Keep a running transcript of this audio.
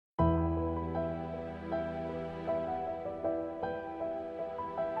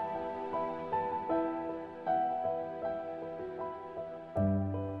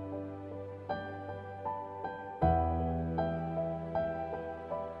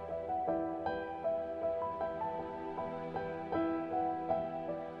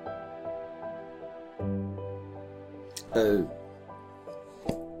Uh,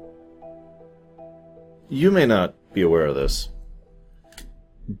 you may not be aware of this,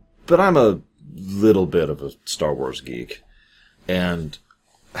 but I'm a little bit of a Star Wars geek. And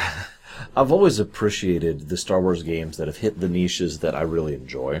I've always appreciated the Star Wars games that have hit the niches that I really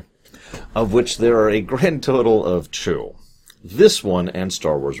enjoy, of which there are a grand total of 2. This one and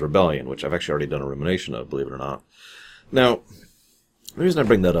Star Wars Rebellion, which I've actually already done a rumination of, believe it or not. Now, the reason I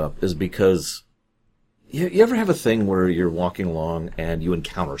bring that up is because you ever have a thing where you're walking along and you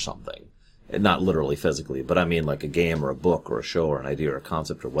encounter something? Not literally physically, but I mean like a game or a book or a show or an idea or a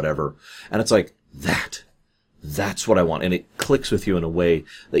concept or whatever. And it's like, that's what I want. And it clicks with you in a way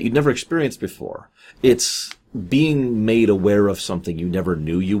that you'd never experienced before. It's being made aware of something you never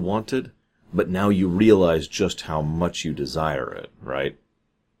knew you wanted, but now you realize just how much you desire it, right?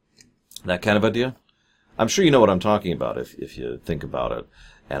 That kind of idea? I'm sure you know what I'm talking about if you think about it.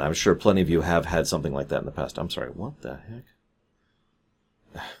 And I'm sure plenty of you have had something like that in the past. I'm sorry, what the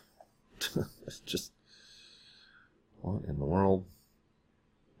heck? It's just... what in the world?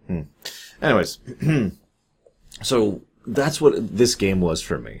 Anyways, so that's what this game was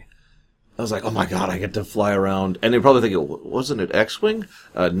for me. I was like, oh my god, I get to fly around. And they probably think, wasn't it X-Wing?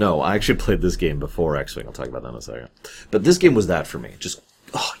 No, I actually played this game before X-Wing. I'll talk about that in a second. But this game was that for me. Just,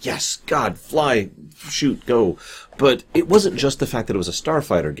 oh yes, God, fly, shoot, go. But it wasn't just the fact that it was a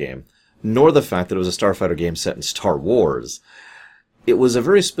Starfighter game, nor the fact that it was a Starfighter game set in Star Wars. It was a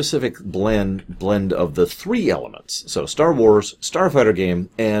very specific blend of the 3 elements. So Star Wars, Starfighter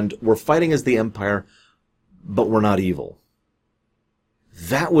game, and we're fighting as the Empire, but we're not evil.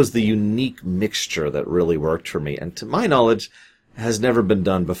 That was the unique mixture that really worked for me, and to my knowledge, has never been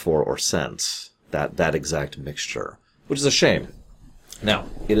done before or since, that exact mixture, which is a shame. Now,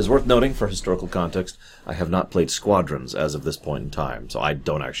 it is worth noting, for historical context, I have not played Squadrons as of this point in time, so I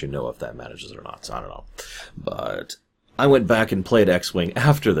don't actually know if that manages it or not, so I don't know. But I went back and played X-Wing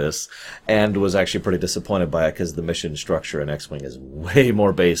after this, and was actually pretty disappointed by it, because the mission structure in X-Wing is way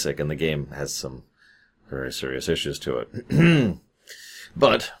more basic, and the game has some very serious issues to it.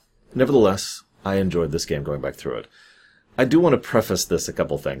 But, nevertheless, I enjoyed this game going back through it. I do want to preface this a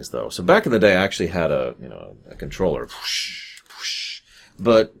couple things, though. So back in the day, I actually had a controller.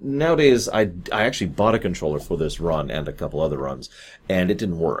 But nowadays, I actually bought a controller for this run and a couple other runs, and it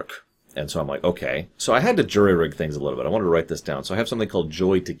didn't work. And so I'm like, okay. So I had to jury-rig things a little bit. I wanted to write this down. So I have something called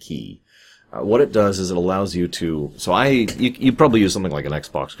Joy to Key. What it does is it allows you to... So you probably use something like an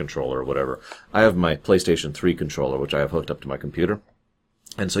Xbox controller or whatever. I have my PlayStation 3 controller, which I have hooked up to my computer.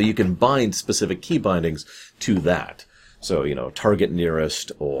 And so you can bind specific key bindings to that. So, target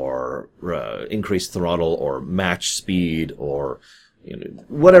nearest, or increase throttle, or match speed, or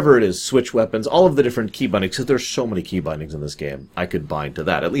whatever it is, switch weapons, all of the different key bindings, because there's so many key bindings in this game, I could bind to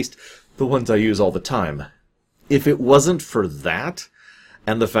that. At least the ones I use all the time. If it wasn't for that,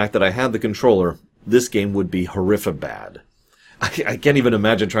 and the fact that I had the controller, this game would be horrific bad. I can't even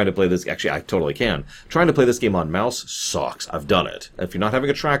imagine trying to play this. Actually, I totally can. Trying to play this game on mouse sucks. I've done it. If you're not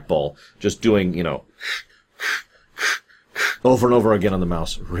having a trackball, just doing, over and over again on the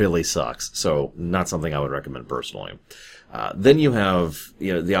mouse really sucks. So, not something I would recommend personally. Then you have,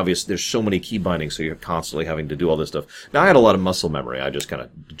 the obvious, there's so many key bindings, so you're constantly having to do all this stuff. Now, I had a lot of muscle memory. I just kind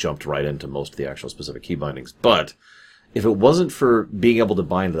of jumped right into most of the actual specific key bindings. But if it wasn't for being able to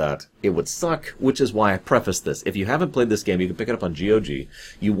bind that, it would suck, which is why I prefaced this. If you haven't played this game, you can pick it up on GOG.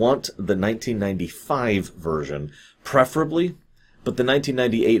 You want the 1995 version, preferably, but the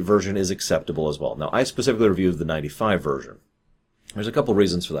 1998 version is acceptable as well. Now, I specifically reviewed the 95 version. There's a couple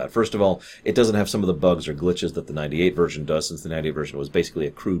reasons for that. First of all, it doesn't have some of the bugs or glitches that the 98 version does, since the 98 version was basically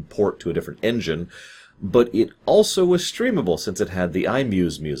a crude port to a different engine. But it also was streamable, since it had the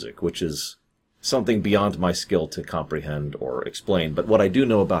iMuse music, which is something beyond my skill to comprehend or explain. But what I do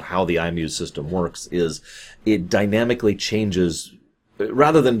know about how the iMuse system works is it dynamically changes,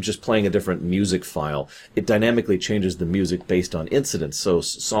 rather than just playing a different music file, it dynamically changes the music based on incidents. So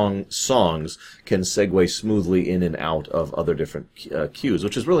songs can segue smoothly in and out of other different cues,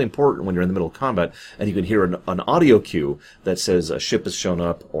 which is really important when you're in the middle of combat and you can hear an audio cue that says a ship has shown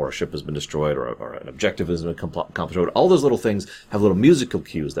up, or a ship has been destroyed, or an objective has been accomplished. All those little things have little musical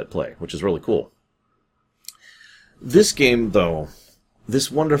cues that play, which is really cool. This game, though, this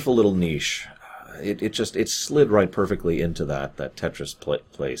wonderful little niche, it slid right perfectly into that Tetris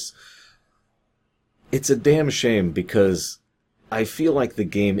place. It's a damn shame, because I feel like the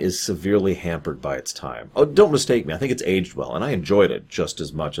game is severely hampered by its time. Oh, don't mistake me, I think it's aged well, and I enjoyed it just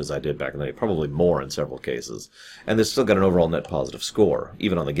as much as I did back in the day, probably more in several cases. And it's still got an overall net positive score,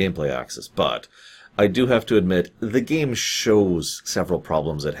 even on the gameplay axis, but I do have to admit, the game shows several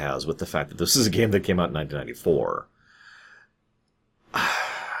problems it has with the fact that this is a game that came out in 1994.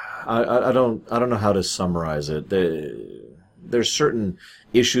 I don't know how to summarize it. There's certain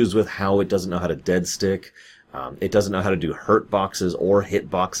issues with how it doesn't know how to dead stick. It doesn't know how to do hurt boxes or hit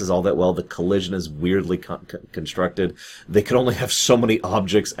boxes all that well. The collision is weirdly constructed. They can only have so many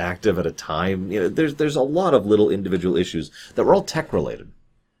objects active at a time. There's a lot of little individual issues that were all tech related.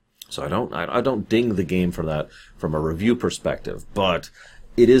 So I don't ding the game for that from a review perspective, but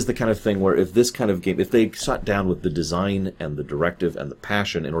it is the kind of thing where if this kind of game, if they sat down with the design and the directive and the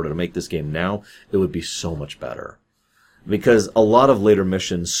passion in order to make this game now, it would be so much better. Because a lot of later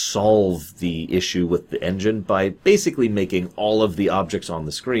missions solve the issue with the engine by basically making all of the objects on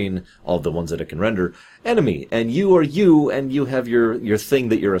the screen, all of the ones that it can render, enemy. And you are you, and you have your thing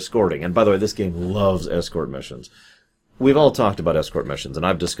that you're escorting. And by the way, this game loves escort missions. We've all talked about escort missions, and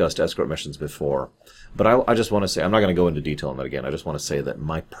I've discussed escort missions before. But I just want to say, I'm not going to go into detail on that again. I just want to say that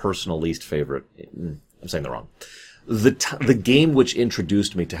my personal least favorite, I'm saying that wrong. The game which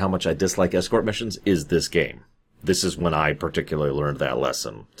introduced me to how much I dislike escort missions is this game. This is when I particularly learned that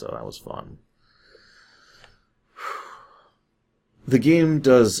lesson, so that was fun. The game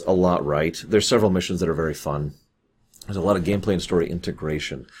does a lot right. There's several missions that are very fun. There's a lot of gameplay and story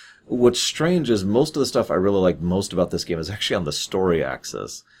integration. What's strange is most of the stuff I really like most about this game is actually on the story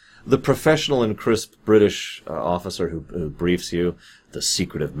axis. The professional and crisp British officer who briefs you, the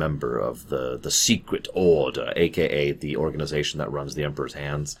secretive member of the Secret Order, aka the organization that runs the Emperor's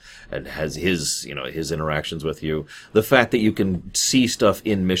hands and has his interactions with you. The fact that you can see stuff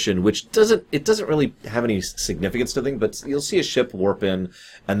in mission, which doesn't really have any significance to things, but you'll see a ship warp in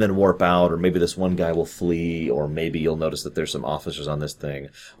and then warp out, or maybe this one guy will flee, or maybe you'll notice that there's some officers on this thing,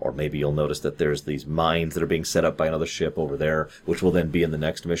 or maybe you'll notice that there's these mines that are being set up by another ship over there, which will then be in the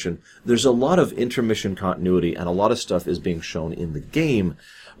next mission. There's a lot of intermission continuity, and a lot of stuff is being shown in the game,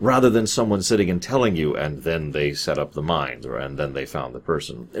 rather than someone sitting and telling you, and then they set up the mines, and then they found the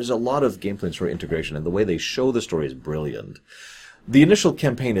person. There's a lot of gameplay and story integration, and the way they show the story is brilliant. The initial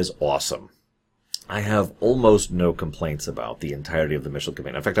campaign is awesome. I have almost no complaints about the entirety of the initial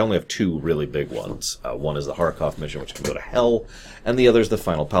campaign. In fact, I only have two really big ones. One is the Harkov mission, which can go to hell, and the other is the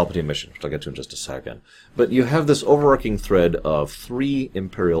final Palpatine mission, which I'll get to in just a second. But you have this overarching thread of 3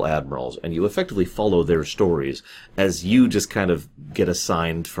 Imperial admirals, and you effectively follow their stories as you just kind of get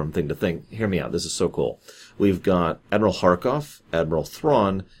assigned from thing to thing. Hear me out, this is so cool. We've got Admiral Harkov, Admiral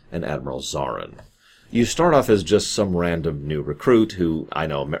Thrawn, and Admiral Zarin. You start off as just some random new recruit who, I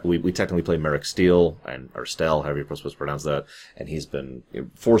know, we technically play Merrick Steele, or Stell, however you're supposed to pronounce that, and he's been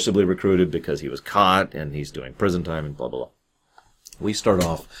forcibly recruited because he was caught, and he's doing prison time, and blah, blah, blah. We start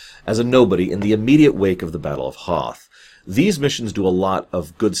off as a nobody in the immediate wake of the Battle of Hoth. These missions do a lot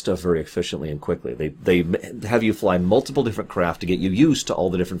of good stuff very efficiently and quickly. They have you fly multiple different craft to get you used to all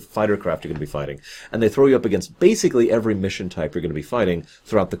the different fighter craft you're going to be fighting, and they throw you up against basically every mission type you're going to be fighting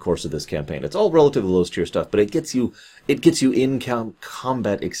throughout the course of this campaign. It's all relatively low-tier stuff, but it gets you in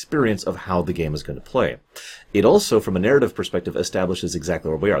combat experience of how the game is going to play. It also, from a narrative perspective, establishes exactly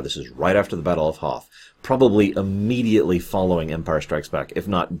where we are. This is right after the Battle of Hoth, probably immediately following Empire Strikes Back, if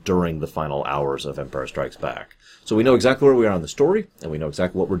not during the final hours of Empire Strikes Back. So we know exactly where we are in the story, and we know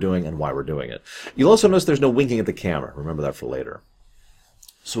exactly what we're doing and why we're doing it. You'll also notice there's no winking at the camera. Remember that for later.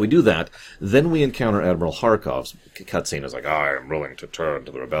 So we do that. Then we encounter Admiral Harkov's cutscene. Is like, I am willing to turn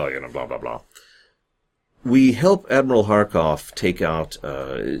to the rebellion, and blah, blah, blah. We help Admiral Harkov take out,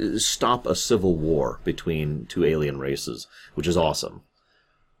 stop a civil war between 2 alien races, which is awesome.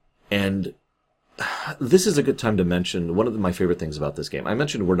 And this is a good time to mention one of my favorite things about this game. I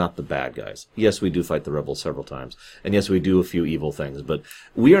mentioned we're not the bad guys. Yes, we do fight the rebels several times, and yes, we do a few evil things, but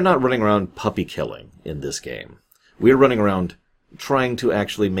we are not running around puppy killing in this game. We are running around trying to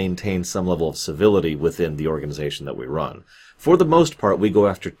actually maintain some level of civility within the organization that we run. For the most part, we go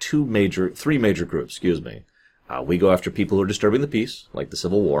after 3 major groups, we go after people who are disturbing the peace, like the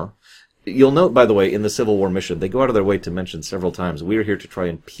Civil War. You'll note, by the way, in the Civil War mission, they go out of their way to mention several times, we are here to try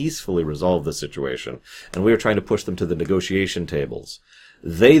and peacefully resolve the situation, and we are trying to push them to the negotiation tables.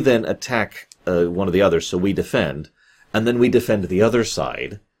 They then attack one of the others, so we defend, and then we defend the other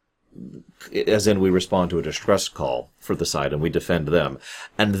side, as in we respond to a distress call for the side, and we defend them.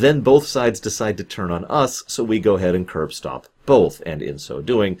 And then both sides decide to turn on us, so we go ahead and curb stop both, and in so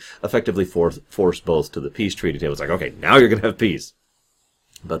doing, effectively force both to the peace treaty table. It's like, okay, now you're going to have peace.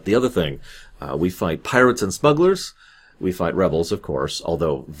 But the other thing, we fight pirates and smugglers, we fight rebels, of course,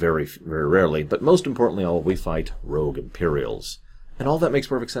 although very, very rarely, but most importantly all, we fight rogue Imperials. And all that makes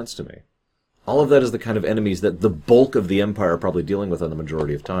perfect sense to me. All of that is the kind of enemies that the bulk of the Empire are probably dealing with on the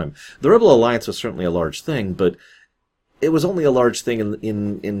majority of time. The Rebel Alliance was certainly a large thing, but it was only a large thing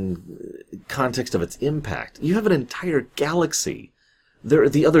in context of its impact. You have an entire galaxy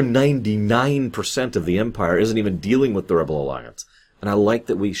The other 99% of the Empire isn't even dealing with the Rebel Alliance. And I like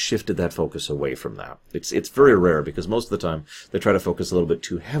that we shifted that focus away from that. It's very rare because most of the time they try to focus a little bit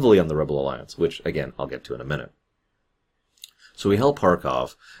too heavily on the Rebel Alliance, which, again, I'll get to in a minute. So we help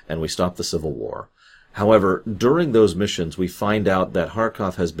Harkov, and we stop the Civil War. However, during those missions, we find out that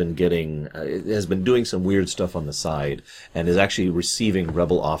Harkov has been doing some weird stuff on the side, and is actually receiving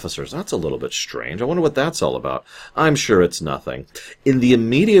rebel officers. That's a little bit strange. I wonder what that's all about. I'm sure it's nothing. In the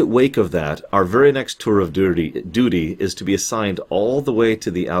immediate wake of that, our very next tour of duty is to be assigned all the way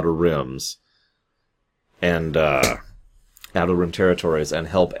to the Outer Rims, and Outer Rim territories, and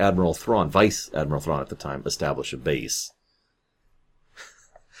help Admiral Thrawn, Vice Admiral Thrawn at the time, establish a base.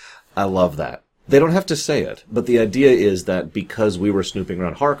 I love that. They don't have to say it, but the idea is that because we were snooping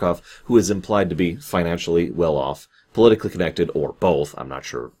around Harkov, who is implied to be financially well off, politically connected, or both, I'm not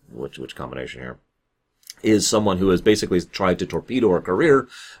sure which combination here, is someone who has basically tried to torpedo our career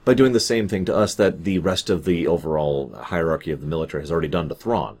by doing the same thing to us that the rest of the overall hierarchy of the military has already done to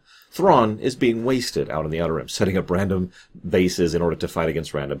Thrawn. Thrawn is being wasted out in the Outer Rim, setting up random bases in order to fight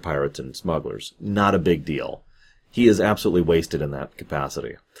against random pirates and smugglers. Not a big deal. He is absolutely wasted in that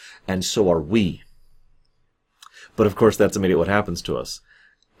capacity. And so are we. But of course, that's immediately what happens to us.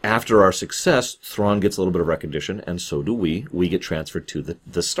 After our success, Thrawn gets a little bit of recognition, and so do we. We get transferred to the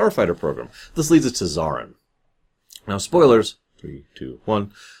Starfighter program. This leads us to Zarin. Now, spoilers. 3, 2,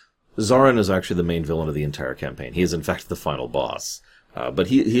 1. Zarin is actually the main villain of the entire campaign. He is, in fact, the final boss. But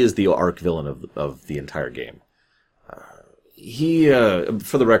he is the arc villain of the entire game.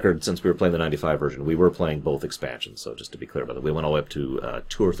 For the record, since we were playing the 95 version, we were playing both expansions, so just to be clear about it, we went all the way up to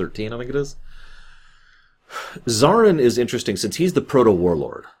Tour 13, I think it is. Zarin is interesting since he's the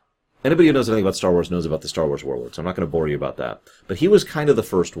proto-warlord. Anybody who knows anything about Star Wars knows about the Star Wars warlord, so I'm not going to bore you about that. But he was kind of the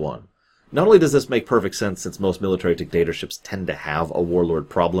first one. Not only does this make perfect sense since most military dictatorships tend to have a warlord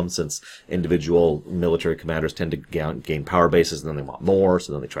problem, since individual military commanders tend to gain power bases and then they want more,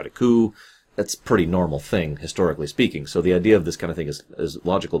 so then they try to coup. That's a pretty normal thing, historically speaking. So the idea of this kind of thing is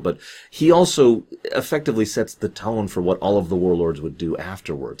logical. But he also effectively sets the tone for what all of the warlords would do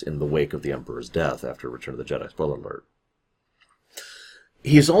afterwards in the wake of the Emperor's death after Return of the Jedi. Spoiler alert.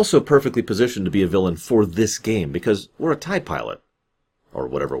 He is also perfectly positioned to be a villain for this game because we're a TIE pilot. Or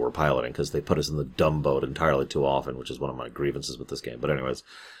whatever we're piloting, because they put us in the dumb boat entirely too often, which is one of my grievances with this game. But anyways,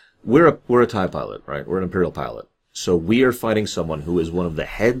 we're a TIE pilot, right? We're an Imperial pilot. So we are fighting someone who is one of the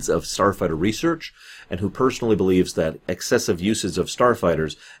heads of starfighter research and who personally believes that excessive usage of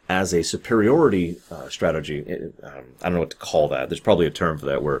starfighters as a superiority strategy, I don't know what to call that. There's probably a term for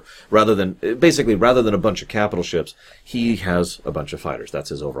that where rather than a bunch of capital ships, he has a bunch of fighters. That's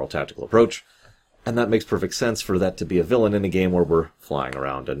his overall tactical approach. And that makes perfect sense for that to be a villain in a game where we're flying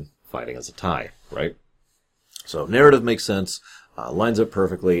around and fighting as a TIE, right? So narrative makes sense. Lines up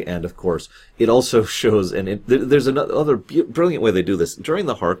perfectly, and of course, it also shows, and there's another brilliant way they do this. During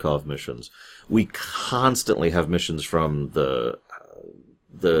the Harkov missions, we constantly have missions from the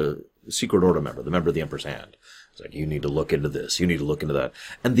Secret Order member, the member of the Emperor's Hand. It's like, you need to look into this, you need to look into that.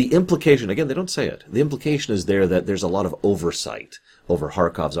 And the implication, again, they don't say it, the implication is there that there's a lot of oversight over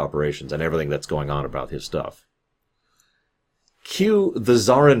Harkov's operations and everything that's going on about his stuff. Cue the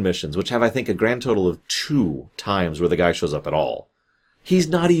Zarin missions, which have, I think, a grand total of 2 times where the guy shows up at all. He's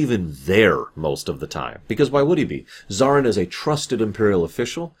not even there most of the time, because why would he be? Zarin is a trusted Imperial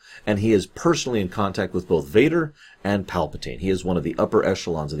official, and he is personally in contact with both Vader and Palpatine. He is one of the upper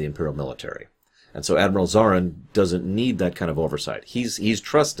echelons of the Imperial military. And so Admiral Zarin doesn't need that kind of oversight. He's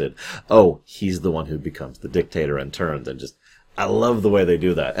trusted. Oh, he's the one who becomes the dictator and turns, and just... I love the way they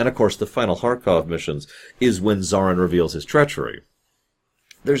do that. And of course, the final Harkov missions is when Zarin reveals his treachery.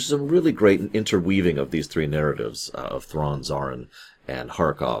 There's some really great interweaving of these 3 narratives, of Thrawn, Zarin, and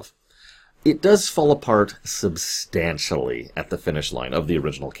Harkov. It does fall apart substantially at the finish line of the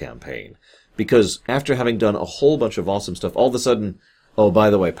original campaign. Because after having done a whole bunch of awesome stuff, all of a sudden, oh, by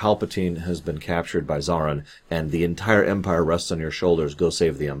the way, Palpatine has been captured by Zarin, and the entire Empire rests on your shoulders. Go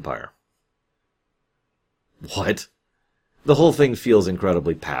save the Empire. What? The whole thing feels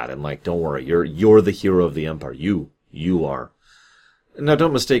incredibly pat, and like, don't worry, you're the hero of the Empire. You are. Now,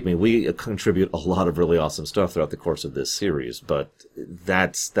 don't mistake me, we contribute a lot of really awesome stuff throughout the course of this series, but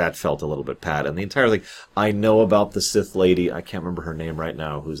that felt a little bit pat. And the entire thing, I know about the Sith lady, I can't remember her name right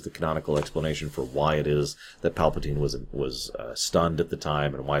now, who's the canonical explanation for why it is that Palpatine was stunned at the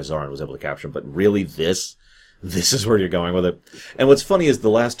time and why Zarin was able to capture him, but really this is where you're going with it. And what's funny is the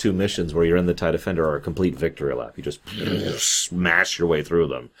last 2 missions where you're in the TIE Defender are a complete victory lap. You just smash your way through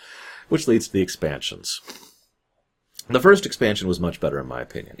them, which leads to the expansions. The first expansion was much better in my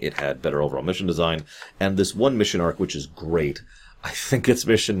opinion. It had better overall mission design, and this one mission arc, which is great. I think it's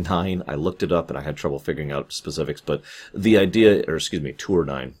mission 9. I looked it up and I had trouble figuring out specifics, but the idea, or excuse me, Tour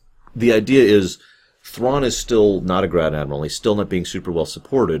 9. The idea is Thrawn is still not a Grand Admiral. He's still not being super well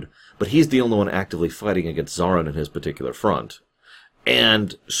supported, but he's the only one actively fighting against Zarin in his particular front.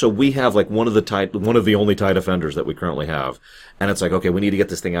 And so we have like one of the only TIE defenders that we currently have. And it's like, okay, we need to get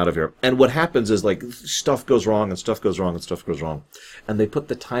this thing out of here. And what happens is like stuff goes wrong and stuff goes wrong and stuff goes wrong. And they put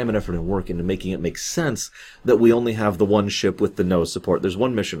the time and effort and work into making it make sense that we only have the one ship with the no support. There's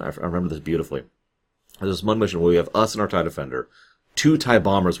one mission, I remember this beautifully. There's one mission where we have us and our TIE defender, 2 TIE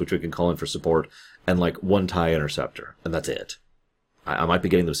bombers which we can call in for support, and like 1 TIE interceptor. And that's it. I might be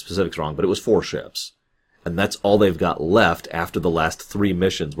getting the specifics wrong, but it was 4 ships. And that's all they've got left after the last 3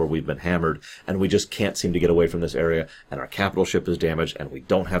 missions where we've been hammered, and we just can't seem to get away from this area, and our capital ship is damaged, and we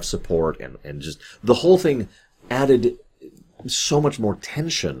don't have support, and just the whole thing added so much more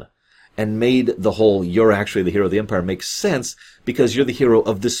tension and made the whole "you're actually the hero of the Empire" make sense because you're the hero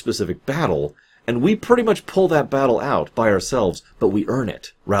of this specific battle, and we pretty much pull that battle out by ourselves, but we earn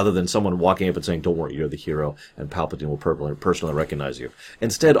it, rather than someone walking up and saying, "Don't worry, you're the hero, and Palpatine will personally recognize you."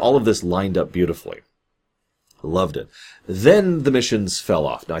 Instead, all of this lined up beautifully. Loved it. Then the missions fell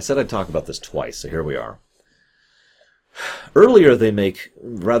off. Now, I said I'd talk about this twice, so here we are. Earlier, they make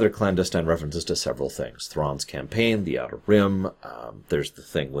rather clandestine references to several things. Thrawn's campaign, the Outer Rim, there's the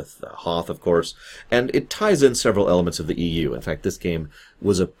thing with Hoth, of course, and it ties in several elements of the EU. In fact, this game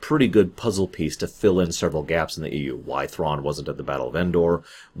was a pretty good puzzle piece to fill in several gaps in the EU. Why Thrawn wasn't at the Battle of Endor,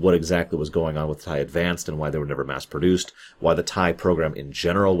 what exactly was going on with TIE Advanced and why they were never mass-produced, why the TIE program in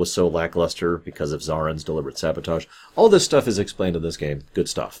general was so lackluster because of Zarin's deliberate sabotage. All this stuff is explained in this game. Good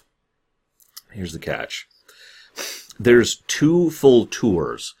stuff. Here's the catch. There's 2 full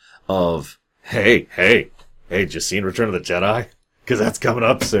tours of, hey, did you see Return of the Jedi? Because that's coming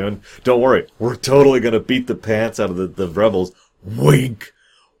up soon. Don't worry, we're totally going to beat the pants out of the rebels. Wink,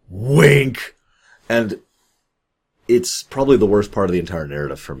 wink. And it's probably the worst part of the entire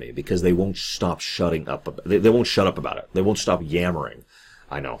narrative for me, because they won't stop shutting up. They won't shut up about it. They won't stop yammering.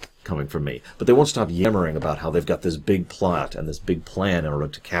 I know, coming from me. But they won't stop yammering about how they've got this big plot and this big plan in order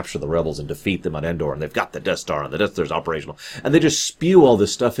to capture the rebels and defeat them on Endor, and they've got the Death Star, and the Death Star's operational. And they just spew all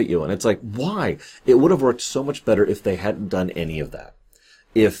this stuff at you, and it's like, why? It would have worked so much better if they hadn't done any of that.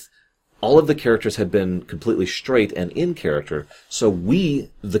 If all of the characters had been completely straight and in character, so we,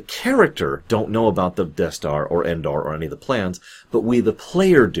 the character, don't know about the Death Star or Endor or any of the plans, but we, the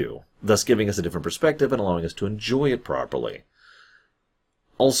player, do, thus giving us a different perspective and allowing us to enjoy it properly.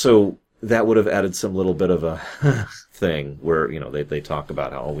 Also, that would have added some little bit of a thing where, you know, they talk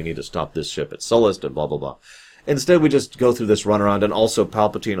about how, oh, we need to stop this ship at Sullust and blah, blah, blah. Instead, we just go through this runaround, and also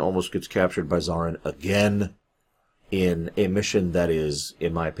Palpatine almost gets captured by Zarin again in a mission that is,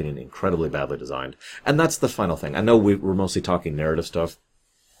 in my opinion, incredibly badly designed. And that's the final thing. I know we're mostly talking narrative stuff.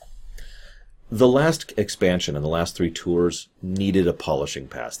 The last expansion and the last 3 tours needed a polishing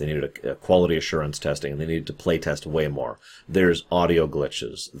pass. They needed a quality assurance testing, and they needed to play test way more. There's audio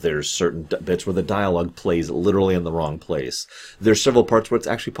glitches. There's certain bits where the dialogue plays literally in the wrong place. There's several parts where it's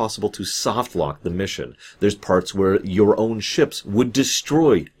actually possible to soft lock the mission. There's parts where your own ships would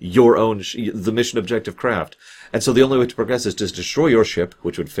destroy your own the mission objective craft. And so the only way to progress is to destroy your ship,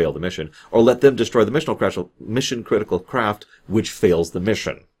 which would fail the mission, or let them destroy the mission critical craft, which fails the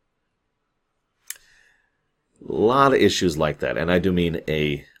mission. A lot of issues like that, and I do mean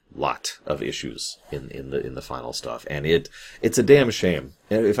a lot of issues in the final stuff, and it's a damn shame.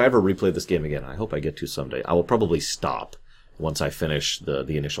 If I ever replay this game again, I hope I get to someday, I will probably stop once I finish the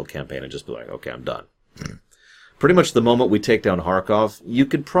initial campaign and just be like, okay, I'm done. Pretty much the moment we take down Harkov, you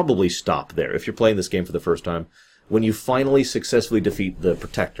could probably stop there. If you're playing this game for the first time, when you finally successfully defeat the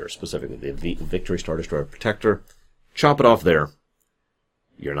Protector, specifically the Victory Star Destroyer Protector, chop it off there.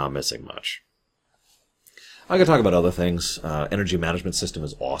 You're not missing much. I can talk about other things. Energy management system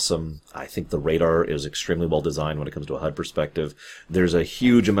is awesome. I think the radar is extremely well designed when it comes to a HUD perspective. There's a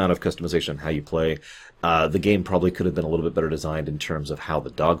huge amount of customization on how you play. The game probably could have been a little bit better designed in terms of how the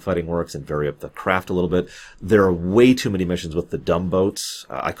dogfighting works and vary up the craft a little bit. There are way too many missions with the dumb boats.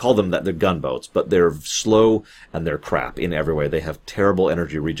 I call them that, they're gunboats, but they're slow and they're crap in every way. They have terrible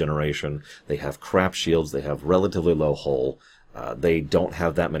energy regeneration. They have crap shields. They have relatively low hull. They don't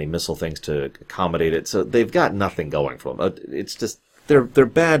have that many missile things to accommodate it, so they've got nothing going for them. It's just, they're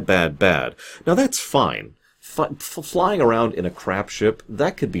bad. Now that's fine. Flying around in a crap ship,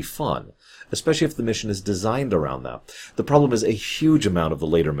 that could be fun, especially if the mission is designed around that. The problem is a huge amount of the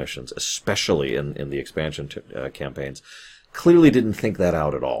later missions, especially in the expansion campaigns, clearly didn't think that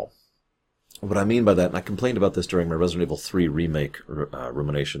out at all. What I mean by that, and I complained about this during my Resident Evil 3 remake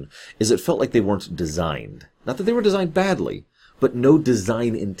rumination, is it felt like they weren't designed. Not that they were designed badly, but no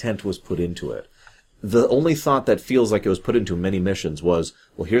design intent was put into it. The only thought that feels like it was put into many missions was,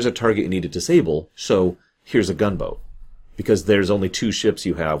 well, here's a target you need to disable, so here's a gunboat. Because there's only 2 ships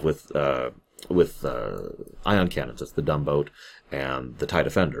you have with ion cannons. That's the dumb boat and the TIE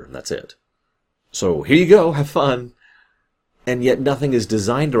Defender, and that's it. So here you go, have fun. And yet nothing is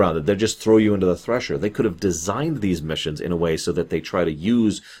designed around it. They just throw you into the thresher. They could have designed these missions in a way so that they try to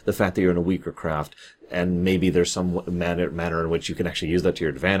use the fact that you're in a weaker craft, and maybe there's some manner in which you can actually use that to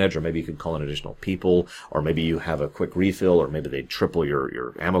your advantage, or maybe you can call in additional people, or maybe you have a quick refill, or maybe they triple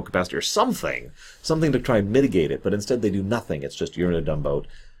your ammo capacity, or something to try and mitigate it. But instead they do nothing. It's just, you're in a dumb boat,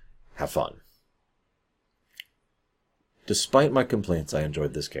 have fun. Despite my complaints, I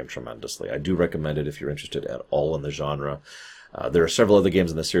enjoyed this game tremendously. I do recommend it if you're interested at all in the genre. There are several other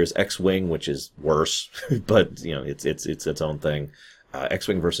games in the series. X-Wing, which is worse, but it's its own thing.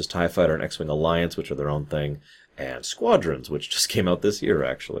 X-Wing versus TIE Fighter and X-Wing Alliance, which are their own thing. And Squadrons, which just came out this year,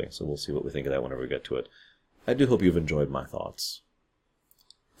 actually. So we'll see what we think of that whenever we get to it. I do hope you've enjoyed my thoughts.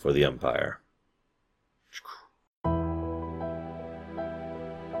 For the Empire.